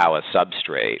allow a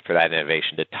substrate for that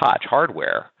innovation to touch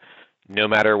hardware, no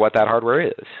matter what that hardware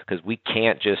is, because we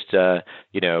can't just,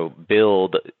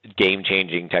 build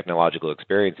game-changing technological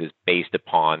experiences based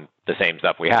upon the same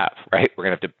stuff we have, right? We're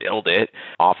going to have to build it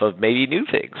off of maybe new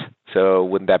things. So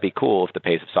wouldn't that be cool if the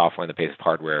pace of software and the pace of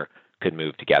hardware could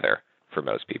move together for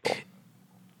most people?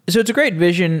 So it's a great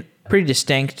vision, pretty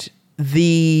distinct.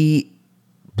 The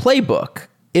playbook,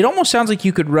 it almost sounds like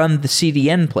you could run the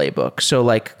CDN playbook. So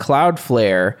like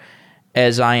Cloudflare,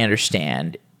 as I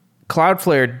understand,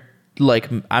 Cloudflare, like,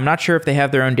 I'm not sure if they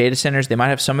have their own data centers. They might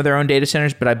have some of their own data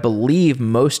centers, but I believe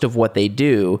most of what they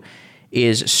do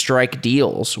is strike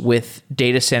deals with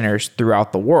data centers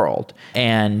throughout the world.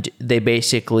 And they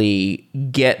basically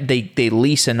they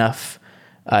lease enough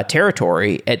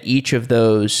territory at each of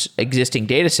those existing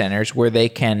data centers where they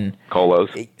can...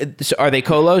 Colos. Are they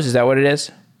colos? Is that what it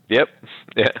is? Yep.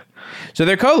 Yeah. So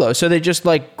they're colos. So they just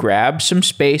like grab some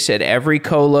space at every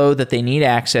colo that they need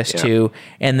access to,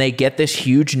 and they get this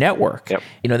huge network. Yep.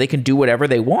 They can do whatever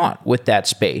they want with that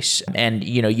space. And,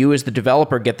 you as the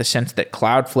developer get the sense that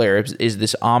Cloudflare is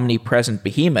this omnipresent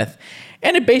behemoth.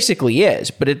 And it basically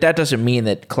is, but that doesn't mean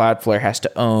that Cloudflare has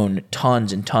to own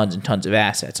tons and tons and tons of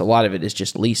assets. A lot of it is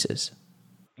just leases.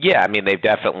 Yeah, I mean, they've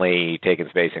definitely taken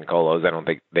space in colos. I don't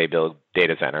think they build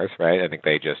data centers, right? I think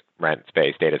they just rent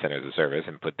space, data centers as a service,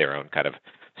 and put their own kind of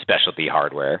specialty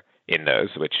hardware in those,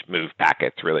 which move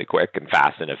packets really quick and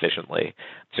fast and efficiently.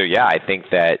 So yeah, I think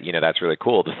that, that's really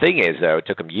cool. The thing is, though, it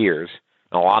took them years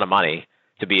and a lot of money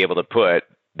to be able to put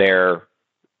their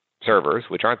servers,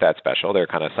 which aren't that special, they're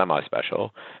kind of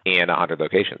semi-special, in 100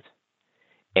 locations.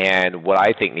 And what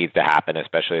I think needs to happen,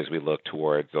 especially as we look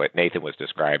towards what Nathan was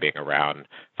describing around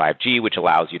 5G, which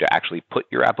allows you to actually put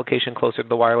your application closer to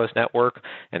the wireless network,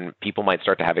 and people might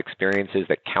start to have experiences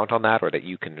that count on that or that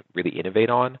you can really innovate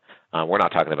on. We're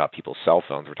not talking about people's cell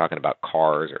phones. We're talking about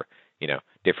cars or,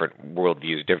 different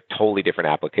worldviews, totally different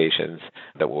applications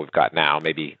that what we've got now.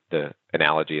 Maybe the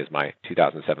analogy is my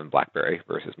 2007 BlackBerry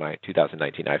versus my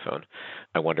 2019 iPhone.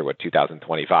 I wonder what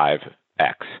 2025X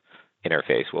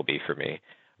interface will be for me.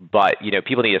 But,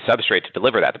 people need a substrate to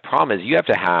deliver that. The problem is you have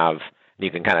to have, and you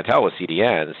can kind of tell with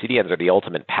CDNs, CDNs are the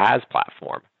ultimate PaaS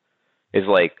platform. It's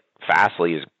like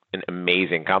Fastly is an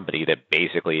amazing company that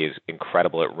basically is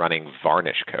incredible at running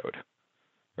Varnish code,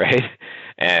 right?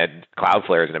 And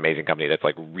Cloudflare is an amazing company that's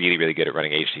like really, really good at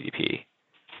running HTTP,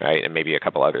 right? And maybe a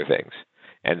couple other things.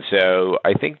 And so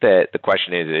I think that the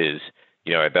question is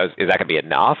that going to be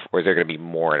enough, or is there going to be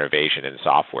more innovation in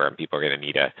software and people are going to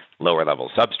need a lower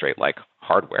level substrate like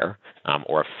hardware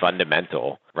or a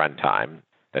fundamental runtime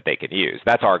that they can use?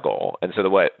 That's our goal. And so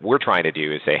what we're trying to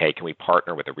do is say, hey, can we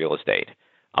partner with the real estate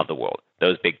of the world,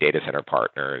 those big data center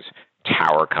partners,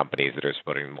 tower companies that are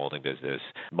supporting molding business,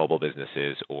 mobile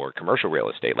businesses, or commercial real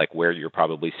estate, like where you're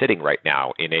probably sitting right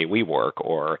now in a WeWork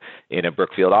or in a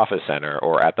Brookfield office center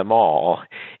or at the mall.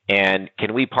 And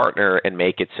can we partner and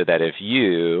make it so that if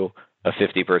you, a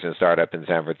 50-person startup in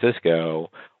San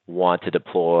Francisco, want to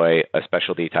deploy a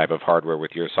specialty type of hardware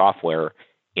with your software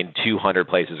in 200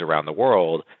 places around the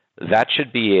world, that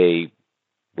should be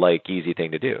a easy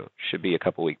thing to do. Should be a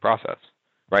couple-week process.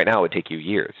 Right now, it would take you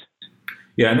years.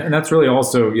 Yeah, and that's really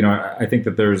also, I think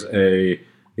that there's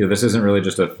this isn't really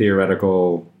just a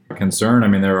theoretical concern. I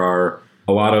mean, there are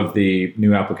a lot of the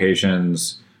new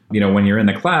applications, when you're in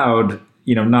the cloud,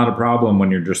 not a problem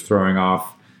when you're just throwing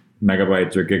off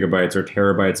megabytes or gigabytes or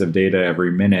terabytes of data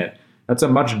every minute. That's a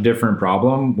much different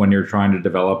problem when you're trying to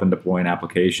develop and deploy an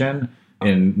application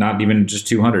in not even just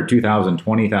 200, 2,000,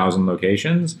 20,000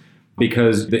 locations,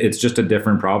 because it's just a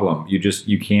different problem.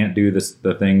 You can't do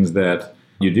the things that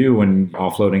you do when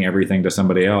offloading everything to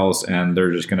somebody else and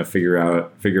they're just going to figure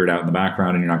it out in the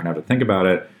background and you're not going to have to think about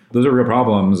it. Those are real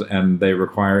problems, and they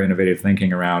require innovative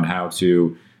thinking around how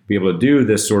to be able to do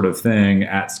this sort of thing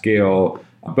at scale,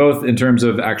 both in terms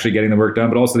of actually getting the work done,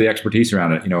 but also the expertise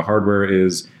around it. Hardware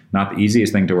is not the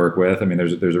easiest thing to work with. I mean,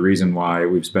 there's a reason why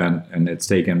we've spent, and it's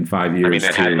taken 5 years. I mean,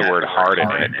 it has the word hard in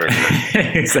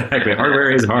it. Exactly.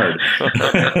 Hardware is hard,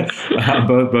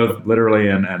 both literally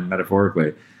and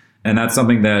metaphorically. And that's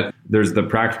something that there's the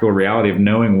practical reality of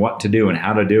knowing what to do and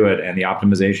how to do it, and the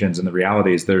optimizations and the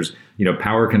realities. There's,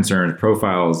 power concerns,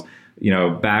 profiles,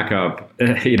 backup,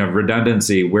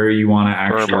 redundancy, where you want to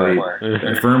actually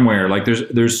firmware. Like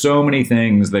there's so many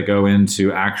things that go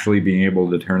into actually being able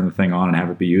to turn the thing on and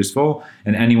have it be useful.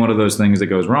 And any one of those things that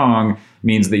goes wrong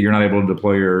means that you're not able to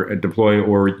deploy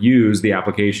or use the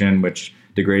application, which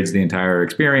degrades the entire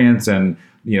experience. And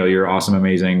your awesome,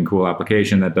 amazing, cool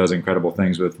application that does incredible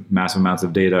things with massive amounts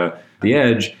of data. The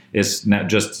edge is not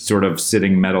just sort of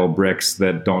sitting metal bricks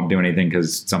that don't do anything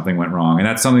because something went wrong. And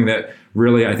that's something that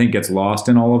really, I think, gets lost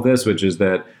in all of this, which is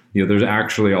that there's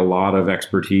actually a lot of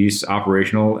expertise,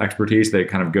 operational expertise, that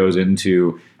kind of goes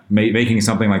into making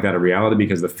something like that a reality,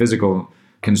 because the physical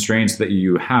constraints that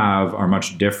you have are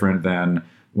much different than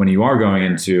when you are going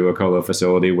into a colo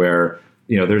facility where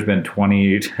there's been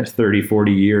 20, 30,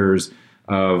 40 years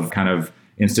of kind of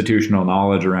institutional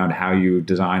knowledge around how you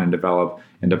design and develop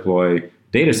and deploy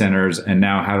data centers, and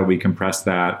now how do we compress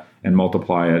that and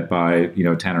multiply it by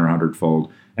 10 or 100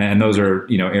 fold? And those are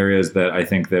areas that I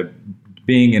think that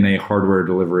being in a hardware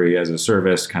delivery as a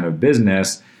service kind of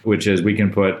business, which is we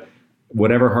can put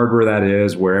whatever hardware that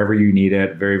is, wherever you need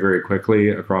it very, very quickly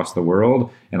across the world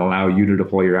and allow you to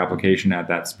deploy your application at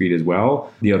that speed as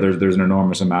well. There's an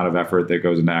enormous amount of effort that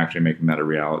goes into actually making that a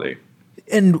reality.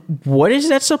 And what does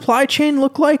that supply chain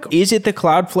look like? Is it the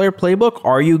Cloudflare playbook?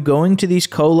 Are you going to these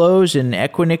colos and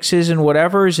Equinixes and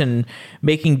whatevers and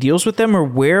making deals with them? Or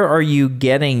where are you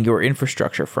getting your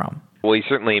infrastructure from? We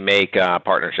certainly make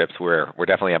partnerships. We're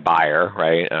definitely a buyer,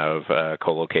 right, of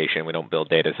co-location. We don't build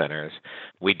data centers.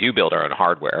 We do build our own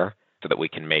hardware so that we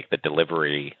can make the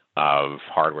delivery of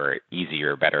hardware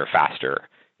easier, better, faster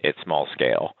at small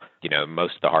scale.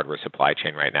 Most of the hardware supply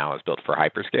chain right now is built for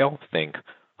hyperscale. Think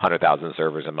 100,000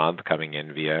 servers a month coming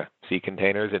in via sea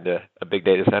containers into a big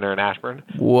data center in Ashburn.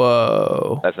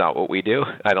 Whoa. That's not what we do.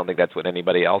 I don't think that's what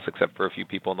anybody else except for a few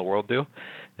people in the world do.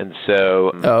 And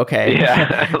so, okay.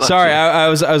 Yeah. Sorry, I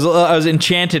was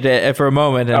enchanted for a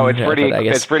moment. And,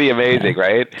 it's pretty amazing,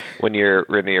 right? When you're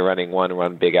running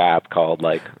one big app called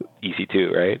like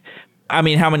EC2, right? I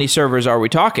mean, how many servers are we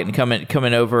talking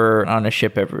coming over on a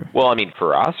ship every? Well, I mean,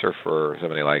 for us or for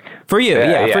somebody like... For you,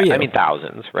 for you. I mean,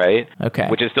 thousands, right? Okay.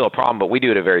 Which is still a problem, but we do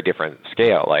it at a very different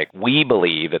scale. Like, we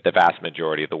believe that the vast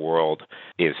majority of the world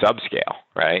is subscale,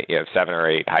 right? You have 7 or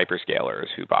 8 hyperscalers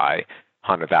who buy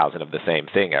 100,000 of the same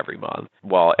thing every month.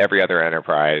 While every other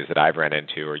enterprise that I've run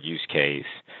into or use case,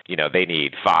 they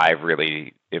need 5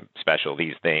 really special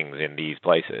these things in these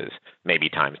places, maybe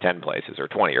times 10 places or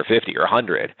 20 or 50 or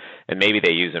 100. And maybe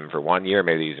they use them for 1 year,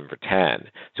 maybe they use them for 10.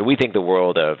 So we think the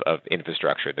world of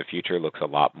infrastructure, the future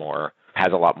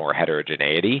has a lot more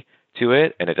heterogeneity to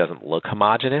it, and it doesn't look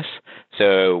homogenous.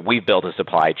 So we've built a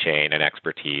supply chain and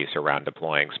expertise around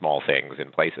deploying small things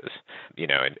in places,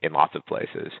 in lots of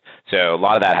places. So a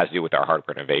lot of that has to do with our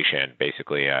hardware innovation.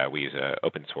 Basically, we use an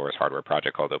open source hardware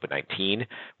project called Open19,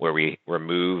 where we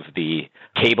remove the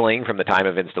cabling from the time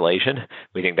of installation.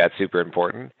 We think that's super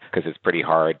important because it's pretty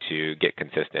hard to get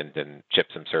consistent and ship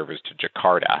some servers to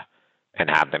Jakarta and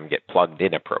have them get plugged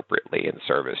in appropriately and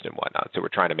serviced and whatnot. So we're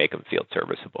trying to make them field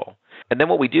serviceable. And then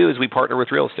what we do is we partner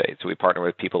with real estate. So we partner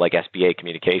with people like SBA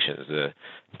Communications, the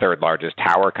third largest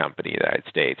tower company in the United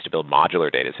States, to build modular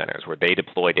data centers where they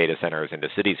deploy data centers into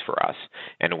cities for us,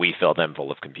 and we fill them full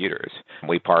of computers.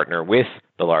 We partner with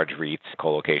the large REITs,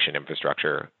 co-location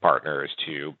infrastructure partners,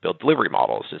 to build delivery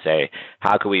models to say,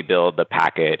 how can we build the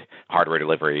packet hardware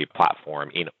delivery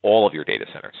platform in all of your data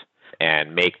centers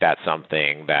and make that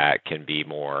something that can be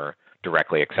more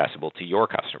directly accessible to your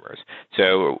customers.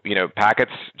 So,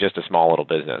 Packet's just a small little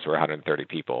business. We're 130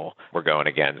 people. We're going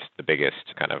against the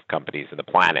biggest kind of companies in the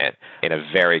planet in a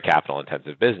very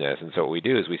capital-intensive business. And so what we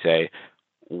do is we say,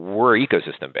 we're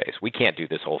ecosystem-based. We can't do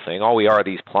this whole thing. All we are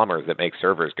these plumbers that make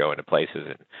servers go into places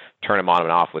and turn them on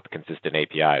and off with consistent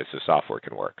APIs so software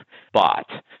can work. But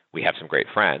we have some great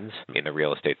friends in the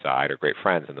real estate side or great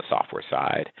friends in the software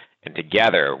side, and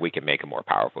together we can make a more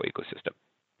powerful ecosystem.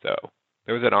 So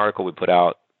there was an article we put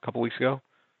out a couple weeks ago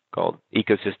called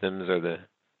Ecosystems Are the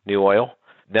New Oil.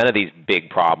 None of these big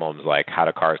problems like how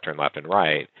do cars turn left and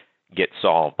right get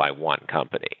solved by one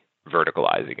company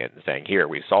verticalizing it and saying, here,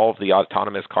 we solved the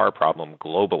autonomous car problem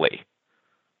globally.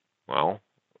 Well,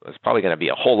 there's probably going to be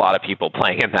a whole lot of people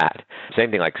playing in that. Same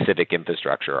thing like civic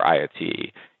infrastructure or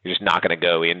IoT. You're just not going to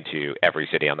go into every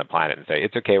city on the planet and say,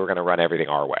 it's okay, we're going to run everything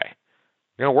our way.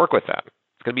 You're going to work with them.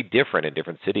 It's going to be different in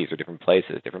different cities or different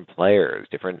places, different players,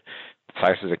 different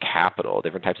sizes of capital,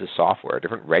 different types of software,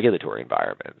 different regulatory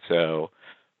environments. So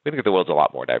we think the world's a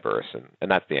lot more diverse,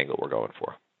 and that's the angle we're going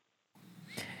for.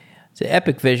 It's an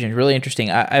epic vision, really interesting.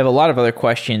 I have a lot of other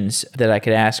questions that I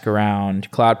could ask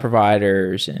around cloud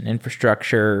providers and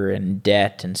infrastructure and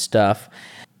debt and stuff,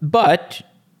 but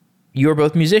you're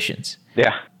both musicians.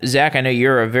 Yeah. Zach, I know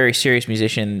you're a very serious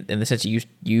musician in the sense that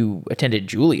you attended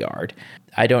Juilliard.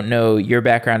 I don't know your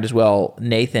background as well,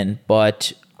 Nathan,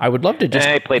 but I would love to just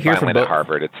I played hear violin from at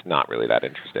Harvard. It's not really that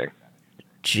interesting.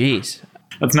 Jeez.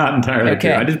 That's not entirely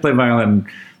true. I did play violin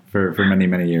for many,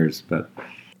 many years, but...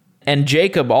 And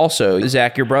Jacob also,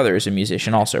 Zach, your brother, is a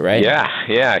musician also, right?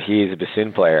 Yeah, he's a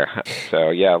bassoon player.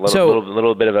 So yeah, a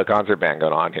little bit of a concert band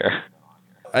going on here.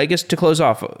 I guess to close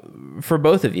off, for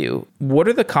both of you, what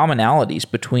are the commonalities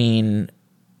between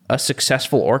a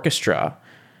successful orchestra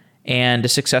and a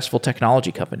successful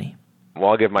technology company?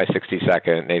 Well, I'll give my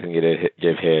 60-second. Nathan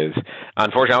give his.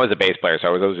 Unfortunately, I was a bass player, so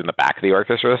I was always in the back of the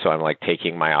orchestra, so I'm like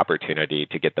taking my opportunity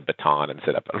to get the baton and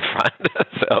sit up in front.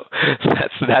 So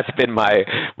that's been my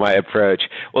approach.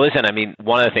 Well, listen, I mean,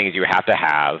 one of the things you have to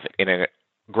have in a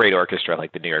great orchestra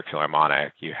like the New York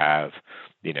Philharmonic, you have,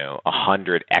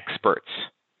 100 experts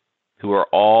who are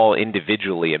all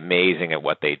individually amazing at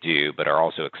what they do, but are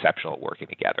also exceptional at working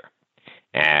together.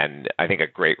 And I think a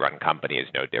great run company is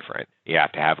no different. You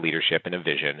have to have leadership and a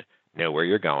vision, know where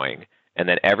you're going, and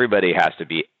then everybody has to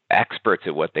be experts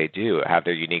at what they do, have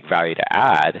their unique value to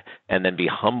add, and then be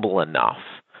humble enough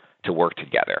to work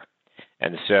together.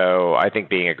 And so I think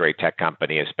being a great tech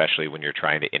company, especially when you're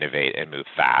trying to innovate and move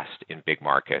fast in big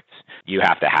markets, you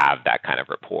have to have that kind of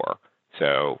rapport.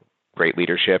 So great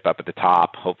leadership up at the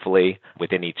top, hopefully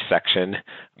within each section.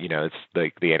 It's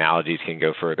like the analogies can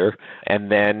go further.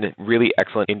 And then really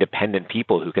excellent independent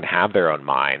people who can have their own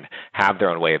mind, have their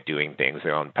own way of doing things,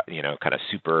 their own, kind of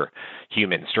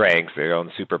superhuman strengths, their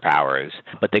own superpowers.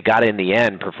 But they got to, in the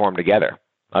end, perform together.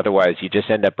 Otherwise, you just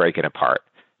end up breaking apart,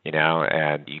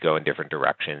 and you go in different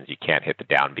directions. You can't hit the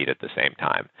downbeat at the same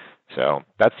time. So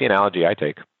that's the analogy I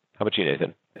take. How about you,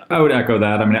 Nathan? I would echo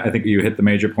that. I mean, I think you hit the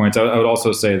major points. I would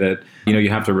also say that, you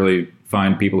have to really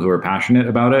find people who are passionate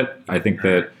about it. I think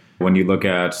that when you look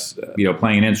at,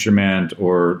 playing an instrument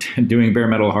or doing bare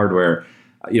metal hardware,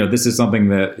 this is something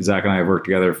that Zach and I have worked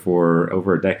together for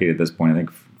over a decade at this point, I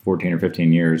think 14 or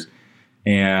 15 years.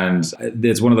 And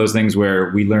it's one of those things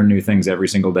where we learn new things every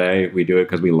single day. We do it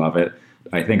because we love it.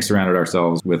 I think surrounded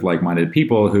ourselves with like-minded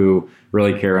people who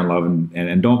really care and love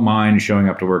and don't mind showing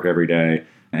up to work every day.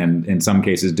 And in some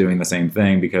cases doing the same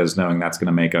thing, because knowing that's going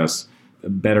to make us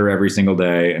better every single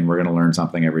day and we're going to learn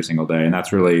something every single day. And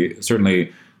that's really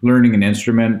certainly learning an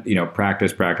instrument,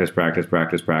 practice.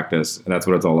 That's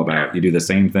what it's all about. You do the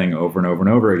same thing over and over and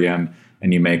over again,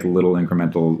 and you make little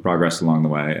incremental progress along the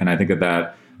way. And I think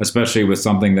that especially with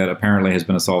something that apparently has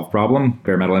been a solved problem,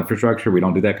 bare metal infrastructure, we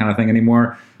don't do that kind of thing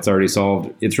anymore. It's already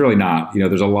solved. It's really not.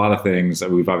 There's a lot of things that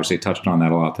we've obviously touched on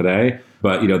that a lot today,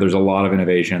 but there's a lot of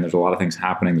innovation. There's a lot of things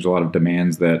happening. There's a lot of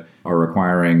demands that are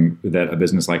requiring that a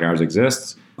business like ours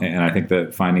exists. And I think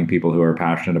that finding people who are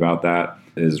passionate about that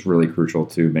is really crucial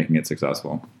to making it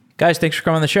successful. Guys, thanks for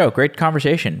coming on the show. Great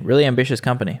conversation. Really ambitious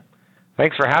company.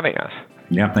 Thanks for having us.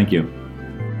 Yeah, thank you.